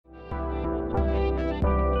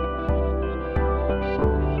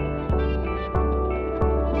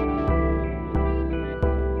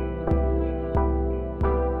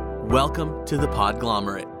Welcome to the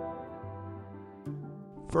Podglomerate.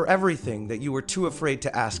 For everything that you were too afraid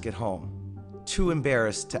to ask at home, too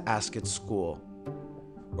embarrassed to ask at school,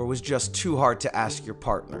 or was just too hard to ask your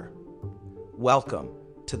partner, welcome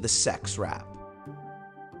to the Sex Wrap.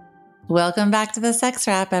 Welcome back to the Sex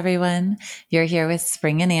Wrap, everyone. You're here with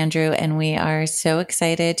Spring and Andrew, and we are so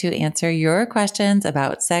excited to answer your questions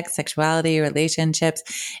about sex, sexuality, relationships,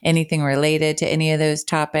 anything related to any of those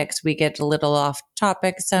topics. We get a little off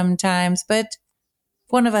topic sometimes, but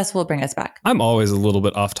one of us will bring us back. I'm always a little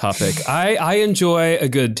bit off topic. I enjoy a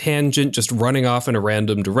good tangent, just running off in a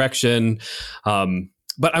random direction.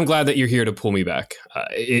 But I'm glad that you're here to pull me back.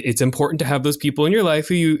 It's important to have those people in your life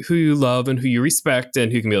who you love and who you respect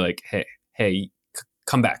and who can be like, hey,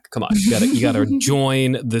 come back. Come on. You gotta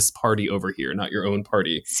join this party over here, not your own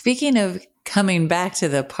party. Speaking of coming back to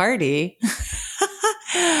the party,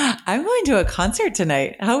 I'm going to a concert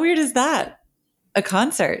tonight. How weird is that? A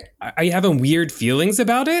concert. Are you having weird feelings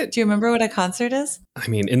about it? Do you remember what a concert is? I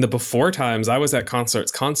mean, in the before times, I was at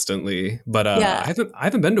concerts constantly, but Yeah. I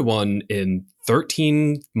haven't been to one in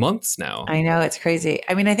 13 months now. I know, it's crazy.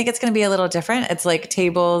 I mean, I think it's going to be a little different. It's like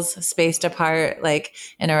tables spaced apart, like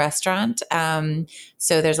in a restaurant.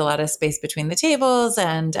 So there's a lot of space between the tables,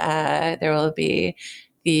 and there will be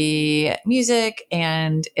the music,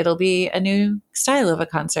 and it'll be a new style of a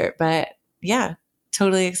concert. But yeah,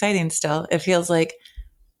 totally exciting still. It feels like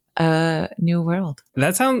a new world.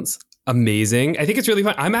 That sounds amazing. I think it's really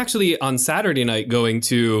fun. I'm actually on Saturday night going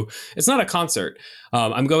to, it's not a concert.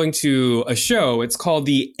 I'm going to a show. It's called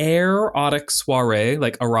the Erotic Soiree,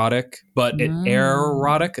 like erotic, but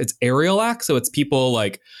erotic. It's aerial act. So it's people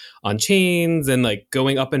like on chains and like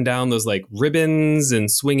going up and down those like ribbons and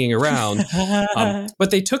swinging around. But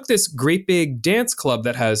they took this great big dance club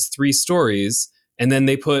that has 3 stories, and then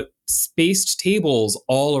they put spaced tables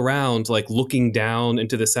all around, like looking down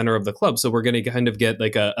into the center of the club. So we're going to kind of get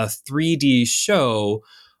like a 3D show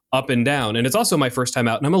up and down. And it's also my first time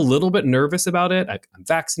out, and I'm a little bit nervous about it. I'm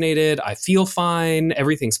vaccinated. I feel fine.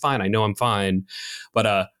 Everything's fine. I know I'm fine. But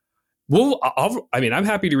I'm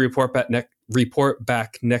happy to report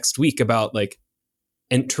back next week about like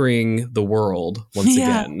entering the world once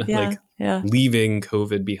again. Leaving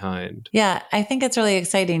COVID behind. Yeah, I think it's really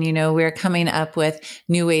exciting. You know, we're coming up with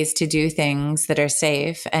new ways to do things that are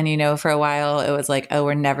safe. And, you know, for a while it was like, oh,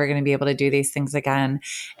 we're never going to be able to do these things again.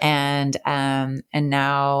 And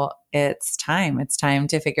now it's time. It's time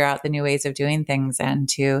to figure out the new ways of doing things and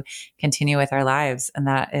to continue with our lives. And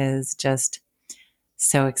that is just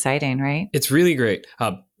so exciting, right? It's really great.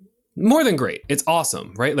 More than great. It's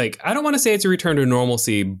awesome, right? Like, I don't want to say it's a return to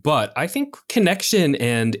normalcy, but I think connection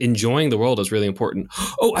and enjoying the world is really important.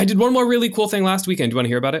 Oh, I did one more really cool thing last weekend. Do you want to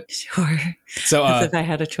hear about it? Sure. So, as if I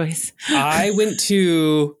had a choice. I went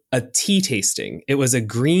to a tea tasting. It was a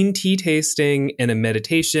green tea tasting and a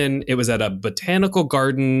meditation. It was at a botanical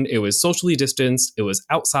garden. It was socially distanced. It was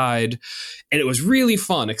outside, and it was really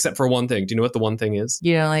fun, except for one thing. Do you know what the one thing is?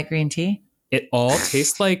 You don't like green tea? It all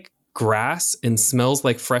tastes like grass and smells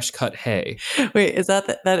like fresh cut hay. Wait, is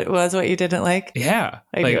that it was what you didn't like? Yeah.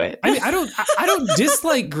 I knew it. I mean, I don't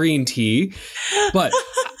dislike green tea, but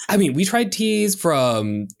I mean, we tried teas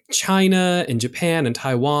from China and Japan and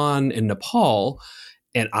Taiwan and Nepal,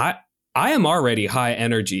 and I am already high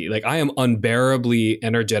energy. Like, I am unbearably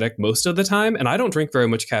energetic most of the time, and I don't drink very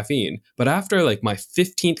much caffeine. But after like my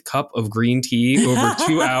 15th cup of green tea over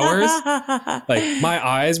 2 hours, like my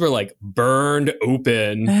eyes were like burned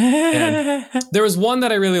open. And there was one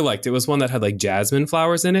that I really liked. It was one that had like jasmine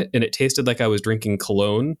flowers in it, and it tasted like I was drinking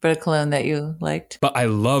cologne. But a cologne that you liked. But I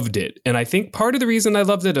loved it. And I think part of the reason I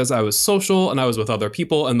loved it is I was social and I was with other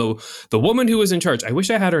people. And the woman who was in charge, I wish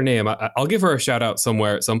I had her name. I'll give her a shout out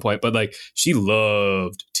somewhere at some point. But like, she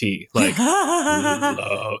loved tea, like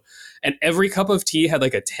love. And every cup of tea had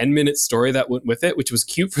like a 10-minute story that went with it, which was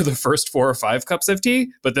cute for the first 4 or 5 cups of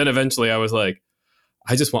tea. But then eventually I was like,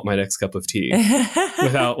 I just want my next cup of tea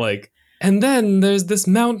without like, and then there's this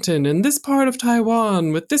mountain in this part of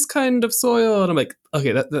Taiwan with this kind of soil. And I'm like,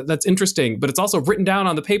 okay, that's interesting. But it's also written down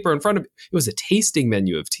on the paper in front of me. It was a tasting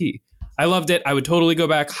menu of tea. I loved it. I would totally go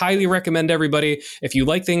back. Highly recommend everybody. If you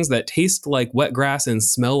like things that taste like wet grass and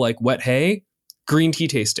smell like wet hay, green tea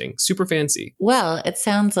tasting. Super fancy. Well, it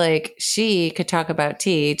sounds like she could talk about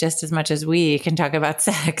tea just as much as we can talk about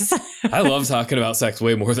sex. I love talking about sex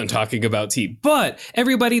way more than talking about tea. But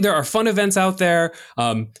everybody, there are fun events out there.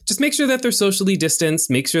 Just make sure that they're socially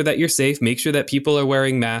distanced. Make sure that you're safe. Make sure that people are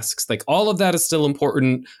wearing masks. Like, all of that is still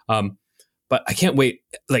important. But I can't wait.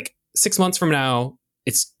 Like, 6 months from now,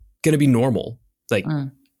 it's going to be normal. Like,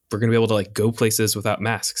 we're going to be able to like go places without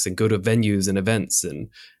masks and go to venues and events, and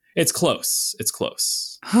It's close. It's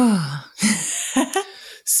close.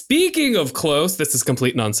 Speaking of close, this is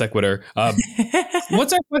complete non sequitur.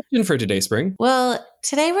 What's our question for today, Spring? Well,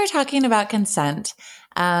 today we're talking about consent,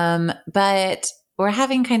 but we're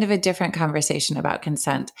having kind of a different conversation about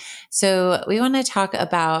consent. So we want to talk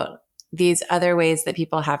about these other ways that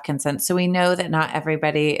people have consent. So we know that not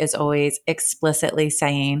everybody is always explicitly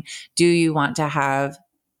saying, do you want to have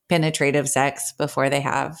penetrative sex before they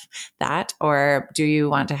have that? Or do you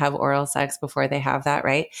want to have oral sex before they have that,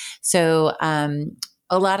 right? So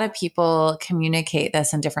a lot of people communicate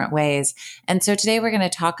this in different ways. And so today we're going to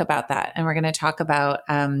talk about that. And we're going to talk about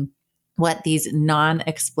what these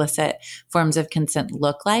non-explicit forms of consent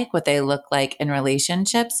look like, what they look like in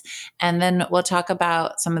relationships. And then we'll talk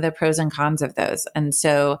about some of the pros and cons of those. And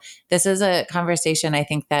so this is a conversation I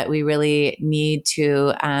think that we really need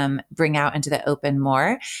to bring out into the open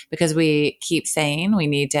more, because we keep saying we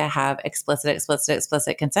need to have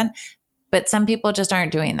explicit consent. But some people just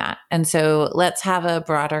aren't doing that. And so let's have a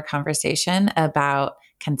broader conversation about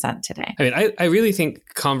consent today. I mean, I really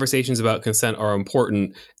think conversations about consent are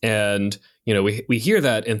important. And, you know, we hear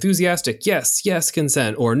that enthusiastic, yes,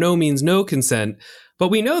 consent, or no means no consent. But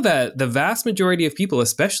we know that the vast majority of people,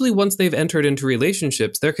 especially once they've entered into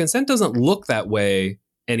relationships, their consent doesn't look that way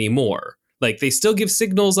anymore. Like, they still give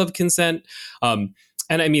signals of consent. And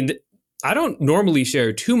I mean, I don't normally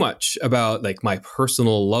share too much about like my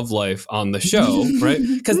personal love life on the show, right?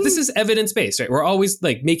 Because this is evidence-based, right? We're always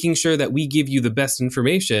like making sure that we give you the best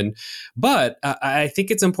information. But I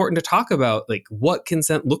think it's important to talk about like what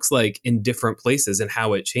consent looks like in different places and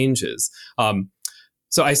how it changes.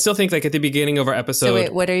 So I still think like at the beginning of our episode. So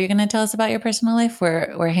wait, what are you going to tell us about your personal life?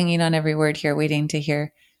 We're hanging on every word here, waiting to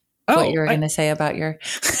hear what you were going to say about your.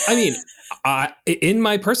 I mean, in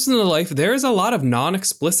my personal life, there's a lot of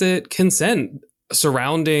non-explicit consent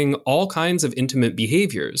surrounding all kinds of intimate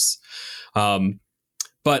behaviors.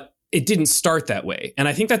 But it didn't start that way. And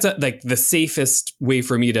I think that's like the safest way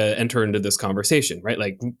for me to enter into this conversation, right?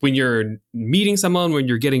 Like when you're meeting someone, when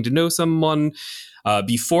you're getting to know someone,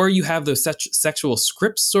 before you have those sexual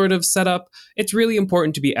scripts sort of set up, it's really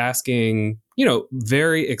important to be asking, you know,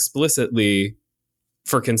 very explicitly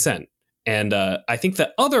for consent. And I think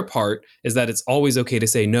the other part is that it's always okay to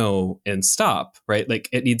say no and stop, right? Like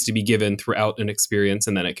it needs to be given throughout an experience,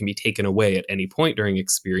 and then it can be taken away at any point during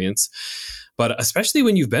experience. But especially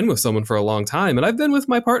when you've been with someone for a long time, and I've been with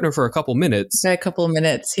my partner for a couple minutes. By a couple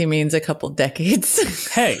minutes, he means a couple decades.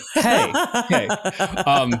 Hey.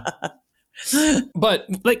 But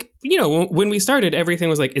like, you know, when we started, everything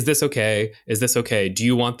was like, is this okay? Is this okay? Do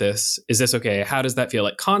you want this? Is this okay? How does that feel?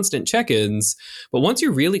 Like constant check-ins. But once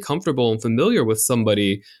you're really comfortable and familiar with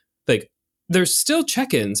somebody, like there's still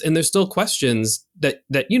check-ins and there's still questions that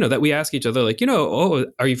you know, that we ask each other, like, you know, oh,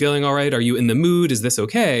 are you feeling all right? Are you in the mood? Is this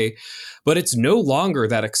okay? But it's no longer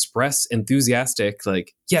that express enthusiastic,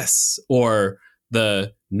 like yes, or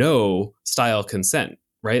the no style consent,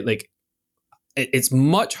 right? Like it's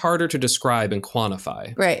much harder to describe and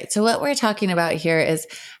quantify. Right. So what we're talking about here is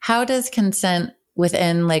how does consent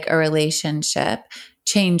within like a relationship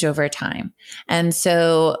change over time? And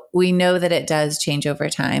so we know that it does change over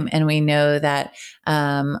time. And we know that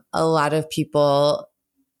a lot of people,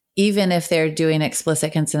 even if they're doing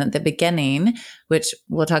explicit consent at the beginning, which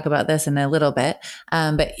we'll talk about this in a little bit,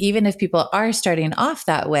 but even if people are starting off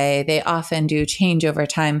that way, they often do change over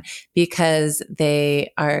time because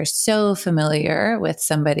they are so familiar with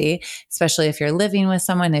somebody, especially if you're living with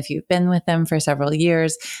someone, if you've been with them for several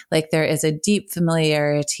years, like there is a deep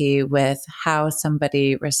familiarity with how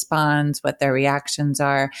somebody responds, what their reactions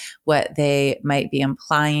are, what they might be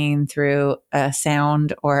implying through a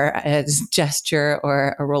sound or a gesture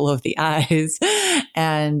or a roll of the eyes.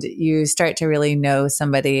 And you start to really know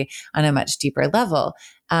somebody on a much deeper level.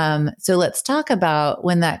 So let's talk about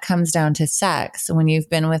when that comes down to sex, when you've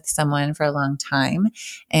been with someone for a long time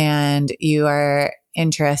and you are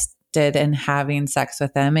interested in having sex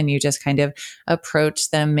with them and you just kind of approach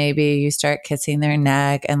them. Maybe you start kissing their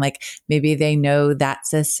neck and like maybe they know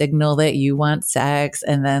that's a signal that you want sex.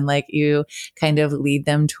 And then like you kind of lead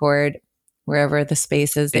them toward wherever the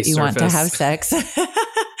space is that you want to have sex.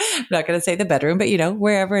 I'm not going to say the bedroom, but you know,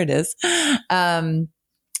 wherever it is.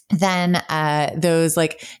 Then those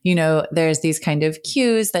like, you know, there's these kind of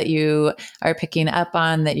cues that you are picking up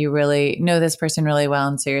on that you really know this person really well.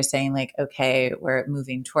 And so you're saying like, okay, we're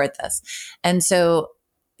moving toward this. And so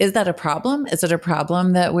is that a problem? Is it a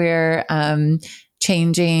problem that we're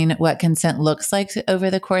changing what consent looks like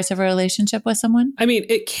over the course of a relationship with someone? I mean,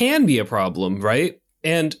 it can be a problem, right?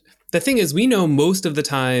 And the thing is, we know most of the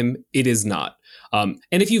time it is not. And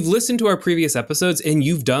if you've listened to our previous episodes and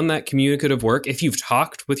you've done that communicative work, if you've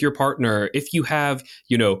talked with your partner, if you have,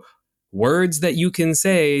 words that you can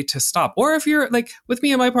say to stop, or if you're like with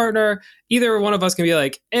me and my partner, either one of us can be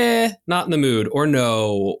like, not in the mood, or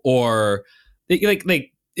no, or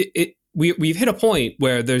we've hit a point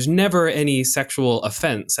where there's never any sexual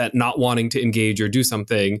offense at not wanting to engage or do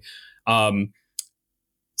something.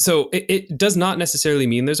 So it does not necessarily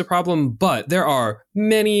mean there's a problem, but there are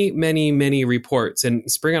many, many, many reports,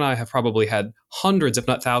 and Spring and I have probably had hundreds, if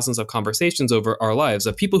not thousands, of conversations over our lives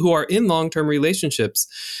of people who are in long-term relationships,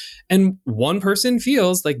 and one person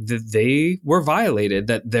feels like that they were violated,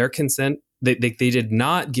 that their consent, they did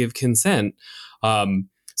not give consent.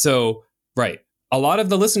 So, right. A lot of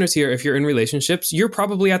the listeners here, if you're in relationships, you're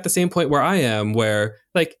probably at the same point where I am, where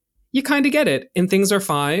like you kind of get it and things are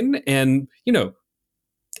fine. And,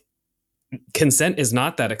 consent is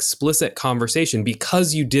not that explicit conversation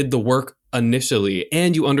because you did the work initially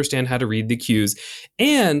and you understand how to read the cues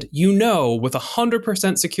and with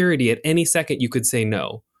 100% security at any second you could say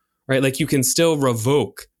no, right? Like you can still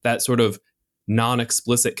revoke that sort of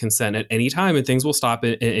non-explicit consent at any time and things will stop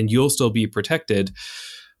and you'll still be protected.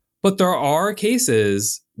 But there are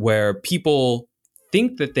cases where people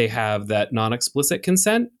think that they have that non-explicit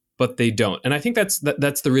consent, but they don't. And I think that's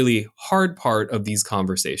the really hard part of these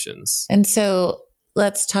conversations. And so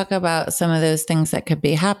let's talk about some of those things that could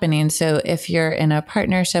be happening. So if you're in a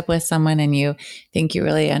partnership with someone and you think you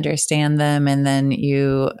really understand them, and then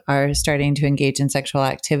you are starting to engage in sexual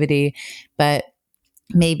activity, but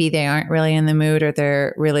maybe they aren't really in the mood or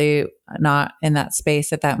they're really not in that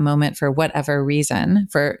space at that moment for whatever reason,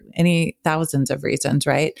 for any thousands of reasons,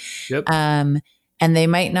 right? Yep. And they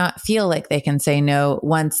might not feel like they can say no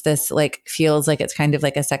once this like feels like it's kind of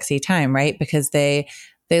like a sexy time, right? Because they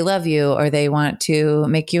love you, or they want to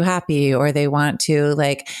make you happy, or they want to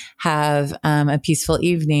like have a peaceful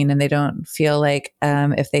evening, and they don't feel like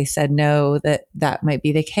if they said no that might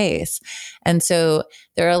be the case. And so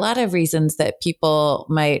there are a lot of reasons that people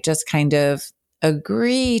might just kind of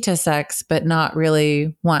agree to sex but not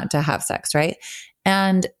really want to have sex, right?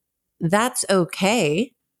 And that's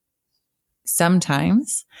okay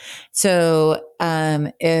sometimes. So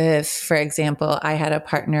if, for example, I had a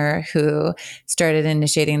partner who started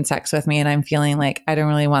initiating sex with me and I'm feeling like I don't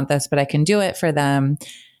really want this, but I can do it for them.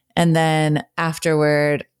 And then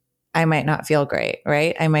afterward, I might not feel great,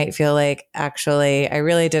 right? I might feel like, actually, I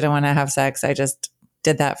really didn't want to have sex. I just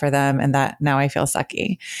did that for them, and that now I feel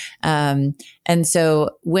sucky. And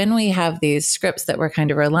so when we have these scripts that we're kind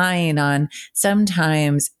of relying on,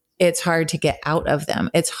 sometimes it's hard to get out of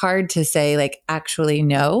them. It's hard to say like, actually,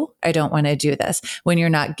 no, I don't want to do this, when you're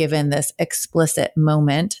not given this explicit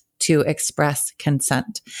moment to express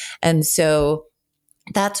consent. And so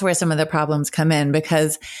that's where some of the problems come in,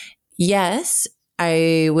 because yes,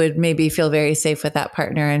 I would maybe feel very safe with that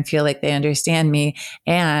partner and feel like they understand me,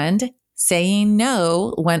 and saying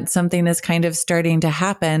no when something is kind of starting to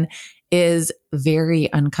happen is very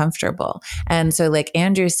uncomfortable. And so like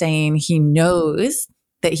Andrew's saying, he knows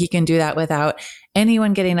that he can do that without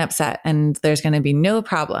anyone getting upset, and there's going to be no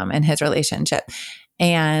problem in his relationship.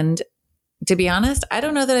 And to be honest, I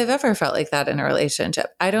don't know that I've ever felt like that in a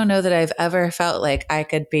relationship. I don't know that I've ever felt like I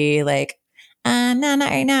could be like, no,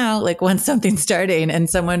 not right now. Like when something's starting and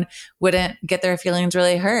someone wouldn't get their feelings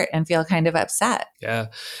really hurt and feel kind of upset. Yeah.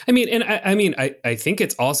 I think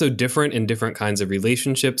it's also different in different kinds of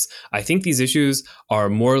relationships. I think these issues are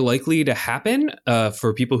more likely to happen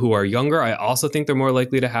for people who are younger. I also think they're more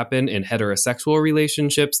likely to happen in heterosexual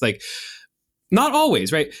relationships. Like, not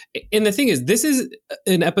always, right? And the thing is, this is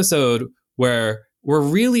an episode where we're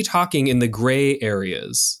really talking in the gray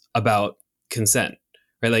areas about consent,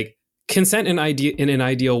 right? Like, consent in an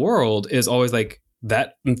ideal world is always like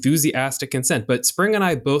that enthusiastic consent. But Spring and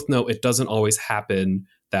I both know it doesn't always happen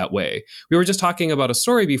that way. We were just talking about a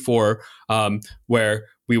story before where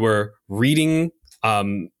we were reading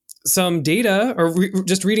some data or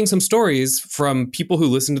just reading some stories from people who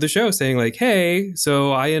listen to the show saying like, hey,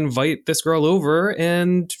 so I invite this girl over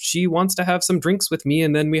and she wants to have some drinks with me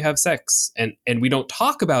and then we have sex. And we don't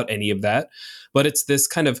talk about any of that, but it's this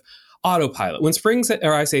kind of autopilot. When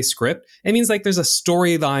I say script, it means like there's a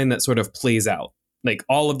storyline that sort of plays out, like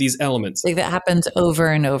all of these elements. Like that happens over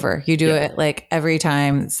and over. You do it like every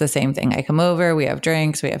time. It's the same thing. I come over, we have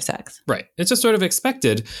drinks, we have sex. Right. It's just sort of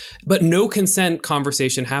expected, but no consent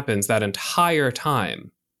conversation happens that entire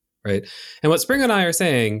time. Right. And what Spring and I are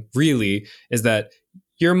saying really is that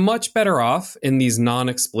you're much better off in these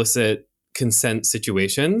non-explicit consent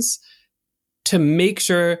situations to make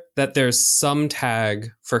sure that there's some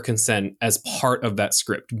tag for consent as part of that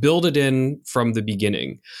script. Build it in from the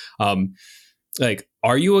beginning. like,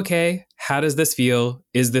 are you okay? How does this feel?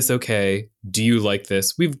 Is this okay? Do you like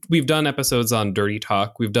this? We've done episodes on dirty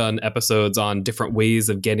talk. We've done episodes on different ways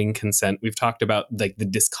of getting consent. We've talked about like the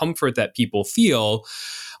discomfort that people feel.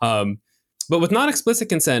 But with non-explicit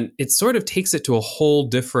consent, it sort of takes it to a whole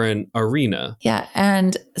different arena. Yeah.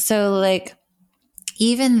 And so like,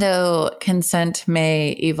 even though consent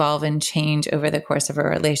may evolve and change over the course of a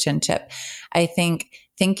relationship, I think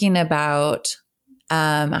thinking about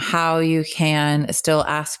how you can still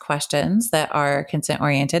ask questions that are consent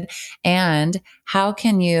oriented, and how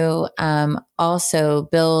can you also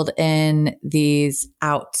build in these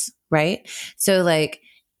outs, right? So like,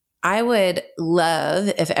 I would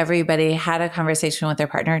love if everybody had a conversation with their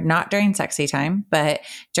partner, not during sexy time, but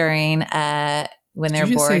during when they're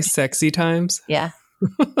Did you bored. say sexy times? Yeah.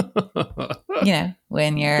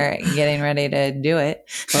 When you're getting ready to do it.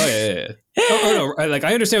 Oh, yeah. Oh, no. Like,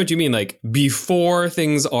 I understand what you mean. Like, before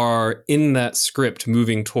things are in that script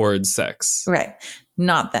moving towards sex. Right.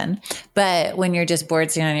 Not then. But when you're just bored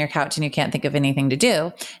sitting on your couch and you can't think of anything to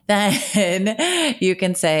do, then you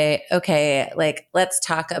can say, okay, like, let's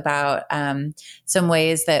talk about some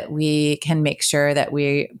ways that we can make sure that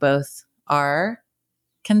we both are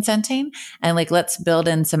consenting, and like, let's build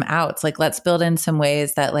in some outs. Like, let's build in some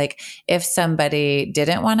ways that like, if somebody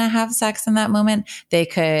didn't want to have sex in that moment, they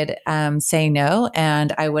could say no,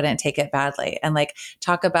 and I wouldn't take it badly. And like,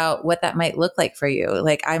 talk about what that might look like for you.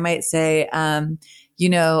 Like, I might say,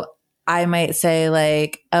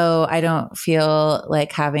 like, oh, I don't feel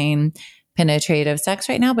like having penetrative sex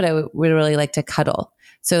right now, but I would really like to cuddle.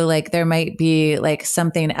 So like, there might be like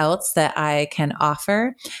something else that I can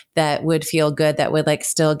offer that would feel good, that would like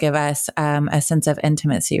still give us a sense of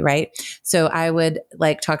intimacy, right? So I would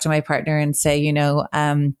like talk to my partner and say,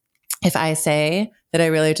 if I say that I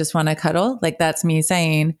really just want to cuddle, like, that's me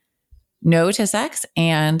saying no to sex,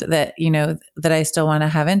 and that, that I still want to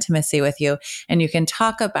have intimacy with you. And you can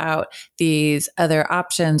talk about these other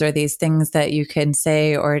options or these things that you can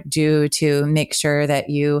say or do to make sure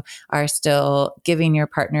that you are still giving your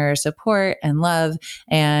partner support and love,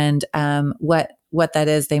 and what that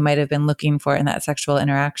is they might have been looking for in that sexual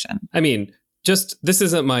interaction. I mean, this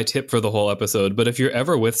isn't my tip for the whole episode, but if you're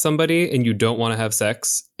ever with somebody and you don't want to have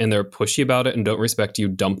sex and they're pushy about it and don't respect you,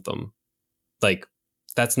 dump them. Like,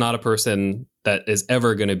 that's not a person that is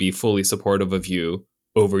ever going to be fully supportive of you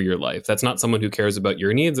over your life. That's not someone who cares about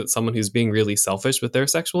your needs. It's someone who's being really selfish with their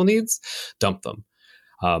sexual needs. Dump them.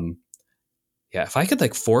 If I could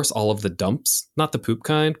like force all of the dumps, not the poop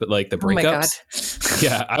kind, but like the breakups. Oh my God.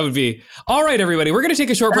 Yeah, I would be. All right, everybody, we're going to take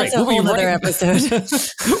a short break. That's a whole other episode.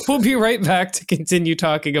 We'll be right back to continue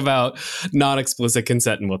talking about non-explicit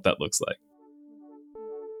consent and what that looks like.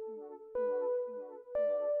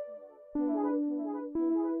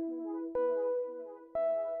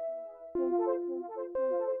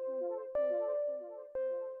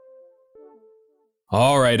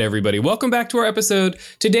 All right, everybody. Welcome back to our episode.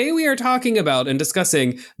 Today we are talking about and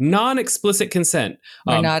discussing non-explicit consent.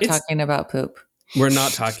 We're not talking about poop. We're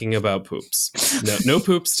not talking about poops. No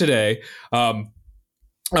poops today. All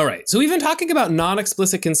right. So we've been talking about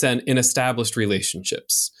non-explicit consent in established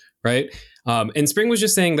relationships, right? And Spring was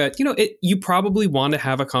just saying that, you probably want to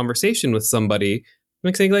have a conversation with somebody,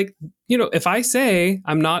 like saying like, if I say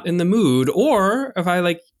I'm not in the mood, or if I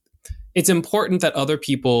like, it's important that other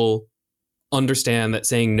people understand that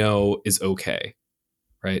saying no is okay,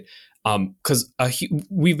 right? Because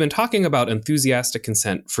we've been talking about enthusiastic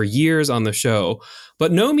consent for years on the show,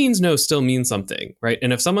 but no means no still means something, right?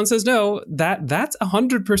 And if someone says no, that's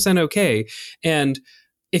 100% okay. And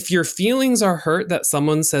if your feelings are hurt that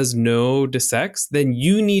someone says no to sex, then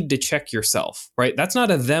you need to check yourself, right? That's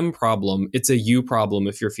not a them problem. It's a you problem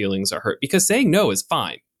if your feelings are hurt, because saying no is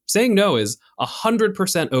fine. Saying no is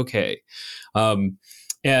 100% okay.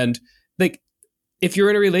 And like, if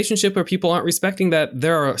you're in a relationship where people aren't respecting that,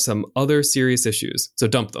 there are some other serious issues. So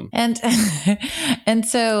dump them. And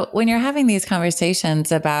so when you're having these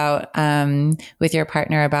conversations about with your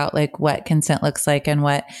partner about like what consent looks like and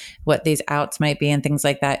what these outs might be and things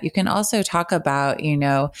like that, you can also talk about,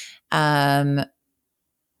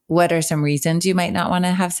 what are some reasons you might not want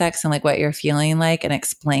to have sex and like what you're feeling like, and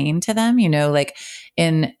explain to them, like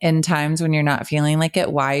in times when you're not feeling like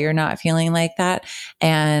it, why you're not feeling like that.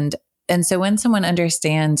 And so when someone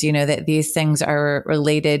understands, that these things are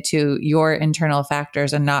related to your internal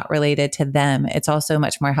factors and not related to them, it's also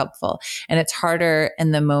much more helpful. And it's harder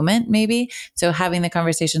in the moment, maybe. So having the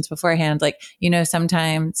conversations beforehand, like,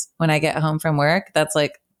 sometimes when I get home from work, that's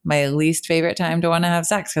like my least favorite time to want to have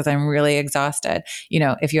sex because I'm really exhausted.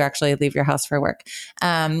 If you actually leave your house for work,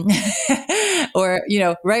 or,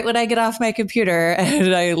 right when I get off my computer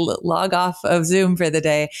and I log off of Zoom for the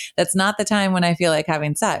day, that's not the time when I feel like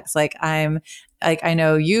having sex. I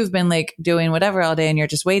know you've been doing whatever all day and you're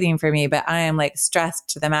just waiting for me, but I am stressed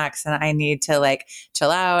to the max and I need to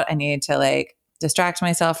chill out. I need to distract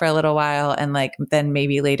myself for a little while and then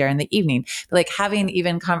maybe later in the evening. But having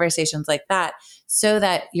even conversations like that so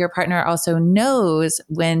that your partner also knows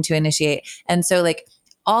when to initiate. And so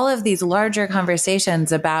all of these larger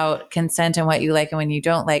conversations about consent and what you like and when you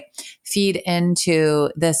don't feed into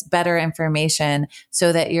this better information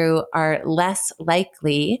so that you are less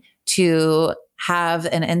likely to have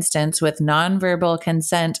an instance with nonverbal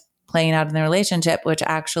consent playing out in the relationship, which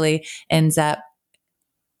actually ends up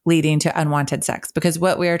leading to unwanted sex. Because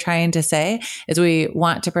what we are trying to say is we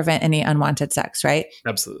want to prevent any unwanted sex, right?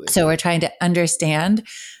 Absolutely. So we're trying to understand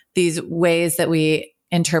these ways that we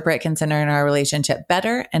interpret consent in our relationship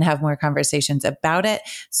better and have more conversations about it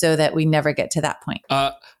so that we never get to that point.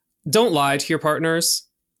 Don't lie to your partners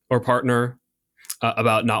or partner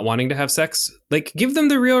about not wanting to have sex. Give them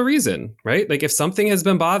the real reason, right? If something has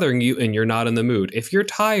been bothering you and you're not in the mood, if you're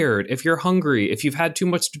tired, if you're hungry, if you've had too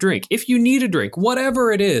much to drink, if you need a drink,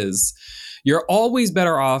 whatever it is, you're always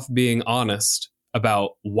better off being honest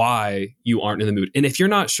about why you aren't in the mood. And if you're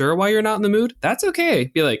not sure why you're not in the mood, that's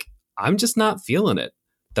okay. Be I'm just not feeling it.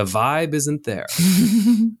 The vibe isn't there.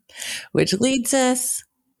 Which leads us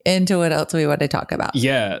into what else we want to talk about.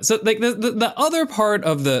 Yeah. So the other part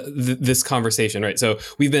of this conversation, right? So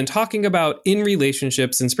we've been talking about in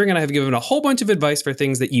relationships, and Spring and I have given a whole bunch of advice for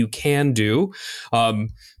things that you can do. And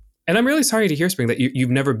I'm really sorry to hear, Spring, that you've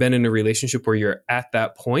never been in a relationship where you're at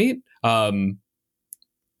that point. But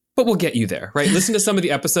we'll get you there, right? Listen to some of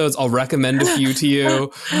the episodes. I'll recommend a few to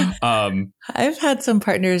you. I've had some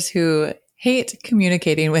partners who hate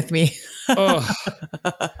communicating with me. That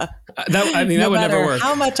would never work.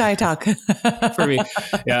 How much I talk for me.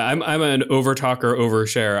 Yeah, I'm an over talker,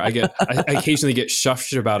 overshare. I occasionally get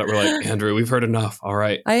shushed about it. We're Andrew, we've heard enough. All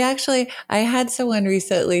right. I had someone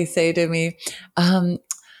recently say to me,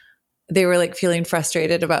 they were feeling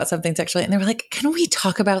frustrated about something sexually. And they were can we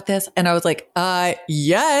talk about this? And I was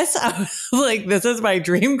yes. I was this is my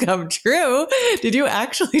dream come true. Did you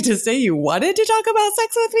actually just say you wanted to talk about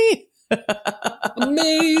sex with me?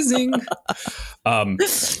 Amazing. All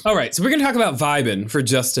right. So we're going to talk about vibing for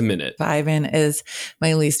just a minute. Vibing is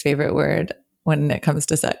my least favorite word when it comes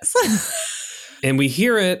to sex. And we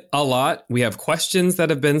hear it a lot. We have questions that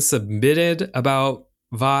have been submitted about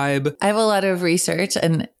vibe. I have a lot of research,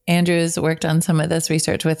 and Andrew's worked on some of this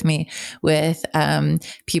research with me with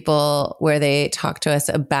people where they talk to us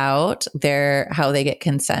about how they get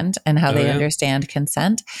consent and how they understand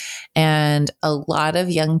consent. And a lot of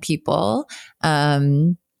young people,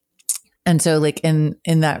 and so in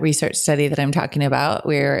that research study that I'm talking about,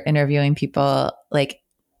 we're interviewing people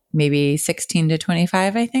maybe 16 to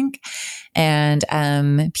 25, I think.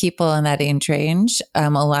 And people in that age range, a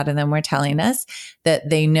lot of them were telling us that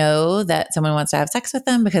they know that someone wants to have sex with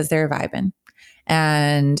them because they're vibing.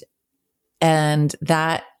 And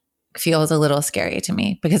that feels a little scary to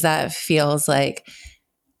me because that feels like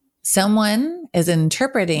someone is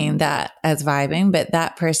interpreting that as vibing, but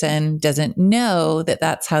that person doesn't know that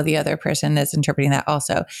that's how the other person is interpreting that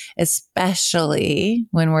also, especially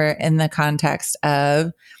when we're in the context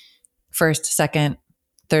of first, second,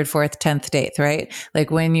 third, fourth, 10th dates, right?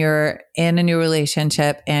 When you're in a new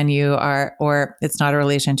relationship and you are, or it's not a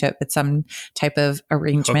relationship, it's some type of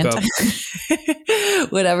arrangement,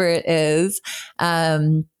 whatever it is,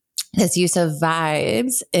 this use of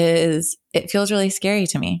vibes it feels really scary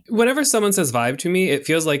to me. Whenever someone says vibe to me, it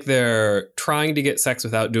feels like they're trying to get sex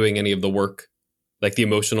without doing any of the work, like the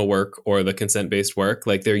emotional work or the consent-based work.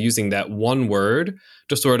 They're using that one word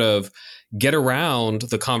to sort of get around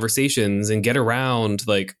the conversations and get around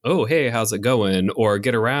oh, hey, how's it going? Or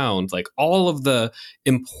get around all of the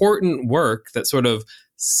important work that sort of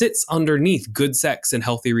sits underneath good sex and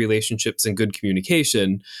healthy relationships and good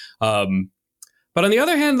communication. But on the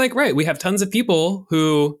other hand, right, we have tons of people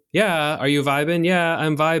who, yeah, are you vibing? Yeah,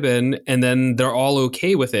 I'm vibing. And then they're all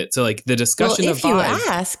okay with it. So the discussion of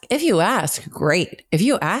vibe. If you ask, great. If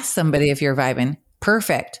you ask somebody if you're vibing,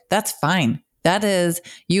 perfect. That's fine. That is,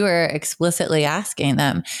 you are explicitly asking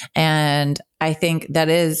them. And I think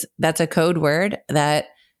that's a code word that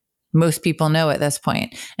most people know at this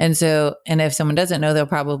point. And if someone doesn't know, they'll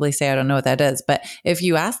probably say, I don't know what that is. But if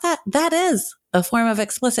you ask that is a form of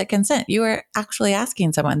explicit consent. You are actually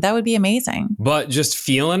asking someone. That would be amazing. But just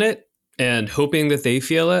feeling it and hoping that they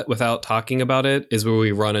feel it without talking about it is where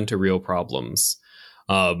we run into real problems.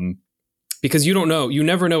 Because you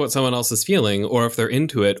never know what someone else is feeling, or if they're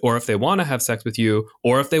into it, or if they want to have sex with you,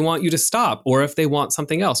 or if they want you to stop, or if they want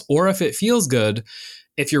something else, or if it feels good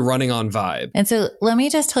if you're running on vibe. And so let me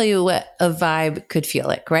just tell you what a vibe could feel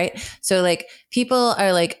like, right? So like people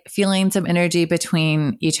are like feeling some energy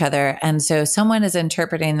between each other. And so someone is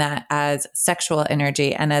interpreting that as sexual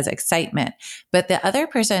energy and as excitement, but the other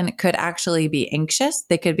person could actually be anxious.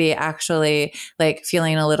 They could be actually like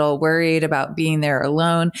feeling a little worried about being there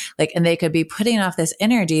alone. Like, and they could be putting off this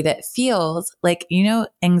energy that feels like,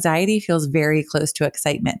 anxiety feels very close to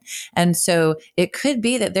excitement. And so it could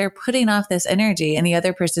be that they're putting off this energy and the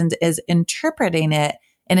other person is interpreting it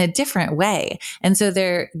in a different way. And so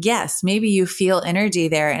yes, maybe you feel energy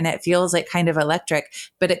there and it feels like kind of electric,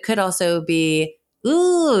 but it could also be,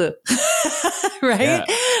 ooh, right? Yeah,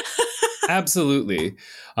 absolutely.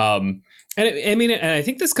 And I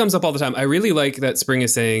think this comes up all the time. I really like that Spring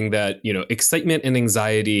is saying that, excitement and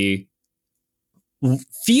anxiety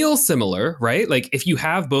feel similar, right? Like if you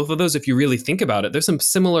have both of those, if you really think about it, there's some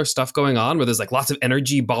similar stuff going on where there's like lots of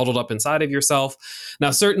energy bottled up inside of yourself.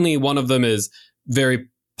 Now, certainly one of them is very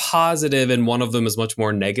positive and one of them is much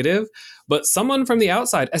more negative, but someone from the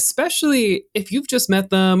outside, especially if you've just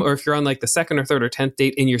met them or if you're on like the second or third or 10th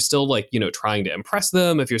date and you're still like, trying to impress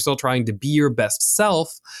them, if you're still trying to be your best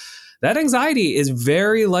self, that anxiety is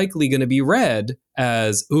very likely going to be read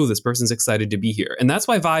as, ooh, this person's excited to be here. And that's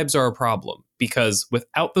why vibes are a problem, because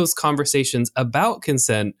without those conversations about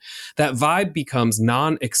consent, that vibe becomes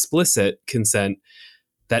non-explicit consent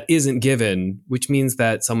that isn't given, which means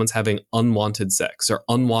that someone's having unwanted sex or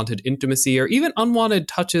unwanted intimacy or even unwanted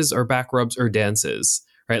touches or back rubs or dances,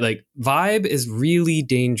 right? Like vibe is really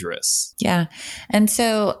dangerous. Yeah. And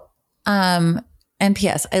so, and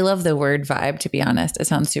P.S., I love the word vibe, to be honest. It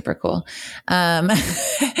sounds super cool.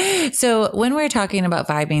 So when we're talking about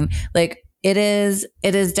vibing, like it is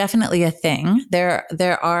definitely a thing.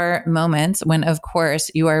 There are moments when, of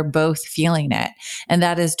course, you are both feeling it. And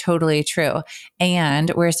that is totally true.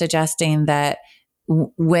 And we're suggesting that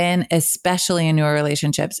when, especially in your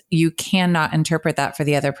relationships, you cannot interpret that for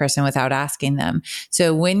the other person without asking them.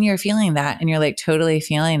 So when you're feeling that and you're like totally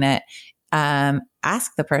feeling it,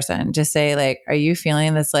 ask the person, just say like, are you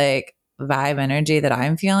feeling this like vibe energy that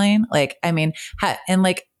I'm feeling? Like, and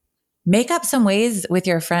like make up some ways with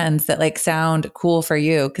your friends that like sound cool for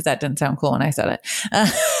you. Cause that didn't sound cool when I said it,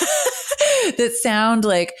 that sound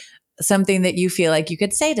like something that you feel like you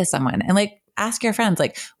could say to someone, and like, ask your friends,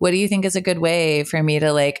 like, what do you think is a good way for me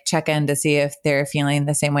to like check in to see if they're feeling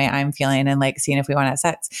the same way I'm feeling and like seeing if we want to have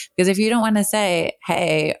sex? Because if you don't want to say,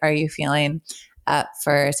 hey, are you feeling up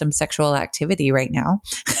for some sexual activity right now?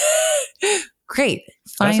 Great.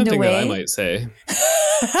 Find a way. That I might say.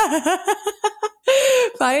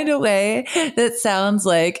 Find a way that sounds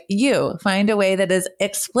like you. Find a way that is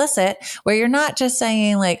explicit where you're not just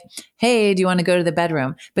saying like, hey, do you want to go to the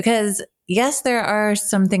bedroom? Because yes, there are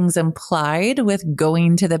some things implied with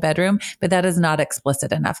going to the bedroom, but that is not explicit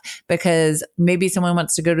enough, because maybe someone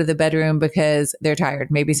wants to go to the bedroom because they're tired.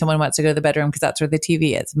 Maybe someone wants to go to the bedroom because that's where the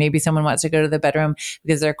TV is. Maybe someone wants to go to the bedroom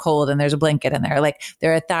because they're cold and there's a blanket in there. Like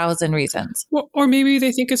there are 1,000 reasons. Well, or maybe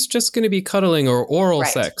they think it's just going to be cuddling or oral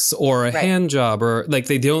sex or a hand job, or like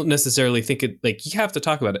they don't necessarily think it, like you have to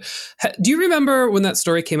talk about it. Do you remember when that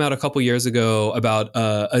story came out a couple years ago about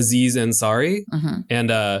Aziz Ansari? Mm-hmm.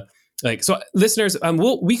 And so listeners,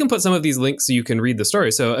 we can put some of these links so you can read the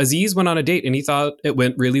story. So Aziz went on a date and he thought it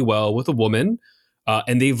went really well with a woman,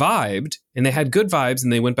 and they vibed and they had good vibes,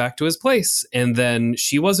 and they went back to his place. And then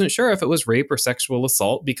she wasn't sure if it was rape or sexual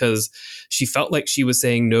assault because she felt like she was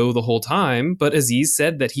saying no the whole time. But Aziz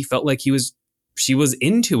said that he felt like she was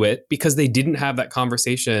into it because they didn't have that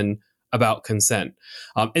conversation about consent.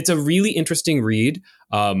 It's a really interesting read.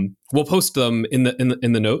 We'll post them in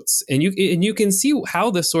the notes, and you can see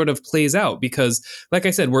how this sort of plays out, because like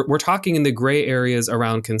I said, we're talking in the gray areas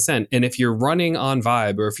around consent. And if you're running on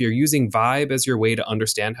vibe, or if you're using vibe as your way to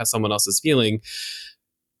understand how someone else is feeling,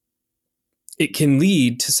 it can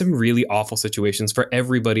lead to some really awful situations for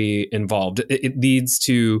everybody involved. It leads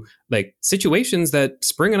to like situations that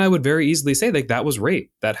Spring and I would very easily say like that was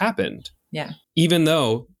rape, that happened. Yeah. Even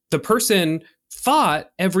though the person thought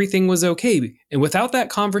everything was okay. And without that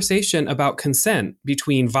conversation about consent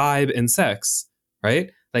between vibe and sex,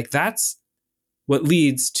 right? Like that's what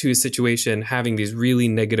leads to a situation having these really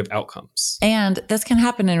negative outcomes. And this can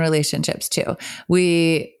happen in relationships too.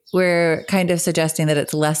 We're kind of suggesting that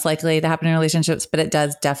it's less likely to happen in relationships, but it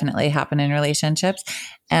does definitely happen in relationships.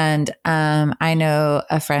 And I know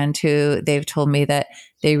a friend who they've told me that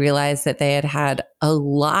they realized that they had had a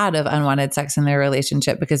lot of unwanted sex in their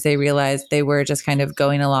relationship because they realized they were just kind of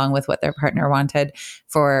going along with what their partner wanted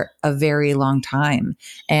for a very long time.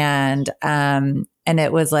 And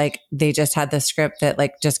it was like they just had the script that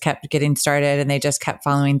like just kept getting started and they just kept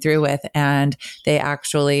following through with, and they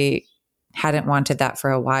actually hadn't wanted that for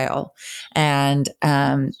a while. And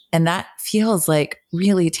that feels like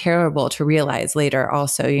really terrible to realize later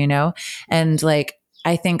also, you know? And like,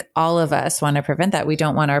 I think all of us want to prevent that. We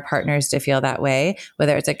don't want our partners to feel that way,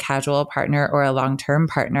 whether it's a casual partner or a long-term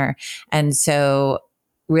partner. And so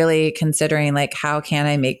really considering like, how can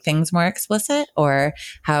I make things more explicit, or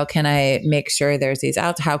how can I make sure there's these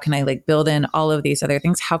outs? How can I like build in all of these other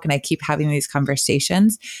things? How can I keep having these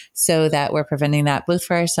conversations so that we're preventing that both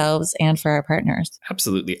for ourselves and for our partners?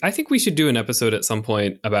 Absolutely. I think we should do an episode at some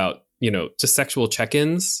point about, just sexual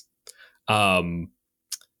check-ins.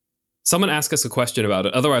 Someone ask us a question about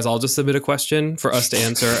it. Otherwise, I'll just submit a question for us to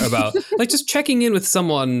answer about like just checking in with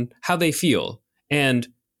someone, how they feel. And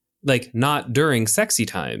like not during sexy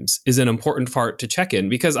times is an important part to check in,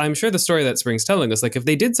 because I'm sure the story that Spring's telling us, like if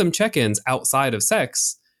they did some check-ins outside of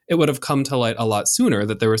sex, it would have come to light a lot sooner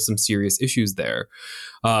that there were some serious issues there.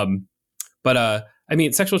 But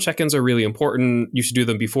sexual check-ins are really important. You should do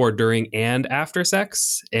them before, during, and after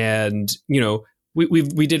sex. And,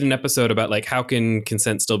 we did an episode about like, how can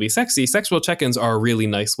consent still be sexy? Sexual check-ins are a really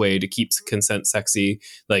nice way to keep consent sexy,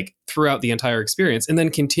 like throughout the entire experience, and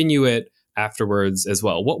then continue it afterwards as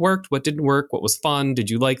well. What worked, what didn't work, what was fun, did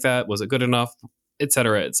you like that, was it good enough,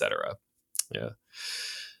 etc., etc. Yeah.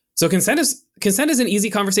 So consent is an easy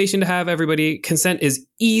conversation to have, everybody. Consent is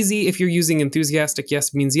easy if you're using enthusiastic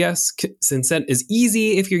yes means yes. Consent is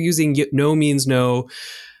easy if you're using no means no.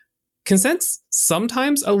 Consent's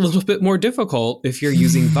sometimes a little bit more difficult if you're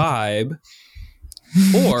using vibe,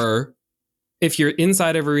 or if you're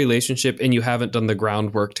inside of a relationship and you haven't done the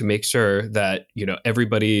groundwork to make sure that,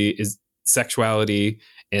 everybody is sexuality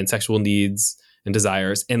and sexual needs and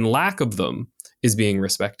desires and lack of them is being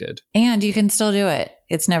respected. And you can still do it.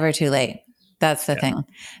 It's never too late. That's the thing.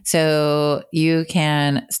 So you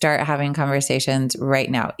can start having conversations right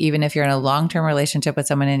now, even if you're in a long-term relationship with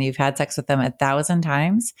someone and you've had sex with them 1,000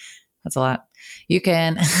 times. That's a lot. You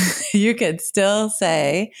can still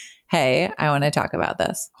say, hey, I want to talk about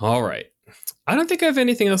this. All right. I don't think I have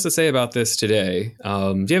anything else to say about this today.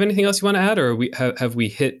 Do you have anything else you want to add, or have we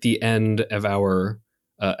hit the end of our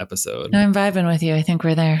episode? No, I'm vibing with you. I think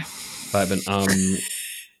we're there. Vibing.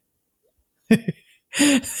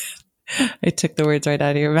 I took the words right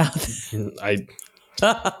out of your mouth.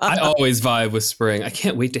 I always vibe with Spring. I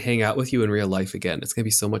can't wait to hang out with you in real life again. It's going to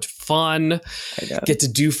be so much fun. Get to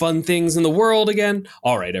do fun things in the world again.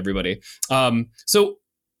 All right, everybody. So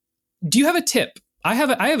do you have a tip? I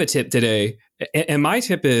have a tip today. And my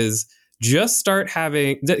tip is just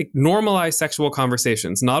normalize sexual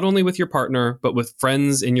conversations, not only with your partner, but with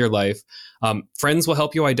friends in your life. Friends will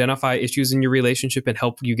help you identify issues in your relationship and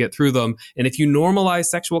help you get through them. And if you normalize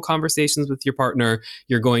sexual conversations with your partner,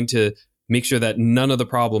 you're going to make sure that none of the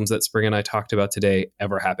problems that Spring and I talked about today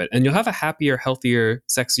ever happen. And you'll have a happier, healthier,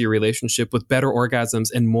 sexier relationship with better orgasms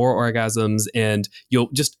and more orgasms. And you'll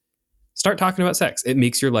just start talking about sex. It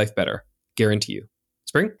makes your life better. Guarantee you.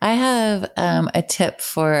 Spring? I have a tip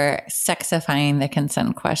for sexifying the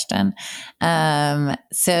consent question.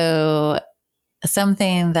 So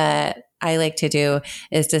something that I like to do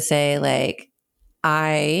is to say, like,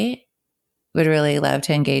 I would really love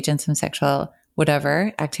to engage in some sexual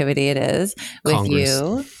whatever activity it is with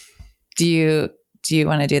Congress. you. Do you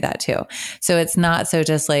want to do that too? So it's not so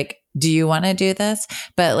just like, do you want to do this?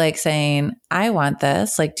 But like saying, I want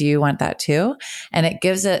this, like, do you want that too? And it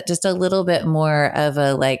gives it just a little bit more of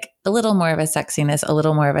a little more of a sexiness, a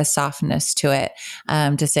little more of a softness to it,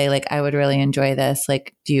 to say like, I would really enjoy this.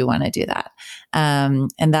 Like, do you want to do that?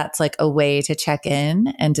 And that's like a way to check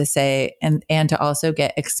in and to say, and to also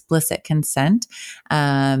get explicit consent,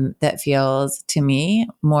 that feels to me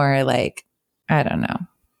more like, I don't know,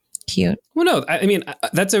 cute. Well, no, I mean,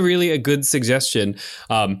 that's a good suggestion.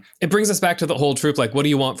 It brings us back to the whole trope, like, what do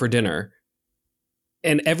you want for dinner?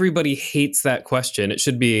 And everybody hates that question. It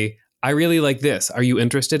should be, I really like this. Are you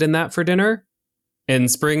interested in that for dinner? And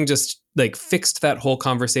Spring just like fixed that whole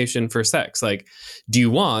conversation for sex. Like, do you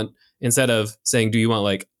want, instead of saying, do you want,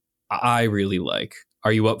 like, I really like,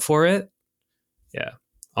 are you up for it? Yeah.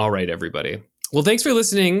 All right, everybody. Well, thanks for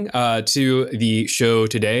listening to the show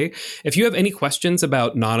today. If you have any questions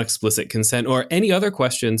about non-explicit consent or any other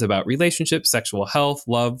questions about relationships, sexual health,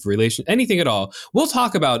 love, anything at all, we'll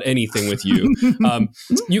talk about anything with you.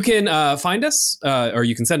 You can find us or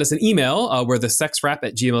you can send us an email. We're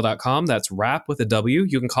thesexwrap@gmail.com. That's rap with a W.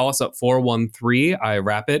 You can call us up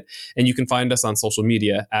 413-I-RAP-IT. And you can find us on social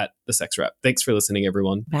media at The Sex Wrap. Thanks for listening,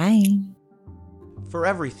 everyone. Bye. For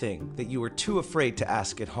everything that you were too afraid to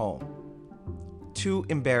ask at home, too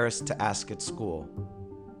embarrassed to ask at school,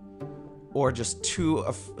 or just too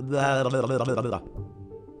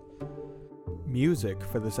Music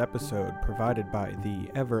for this episode provided by the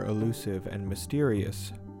ever elusive and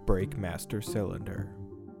mysterious Breakmaster Cylinder.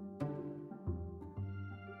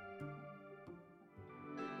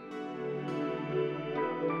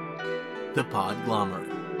 The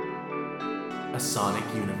Podglomerate. A sonic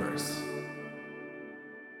universe.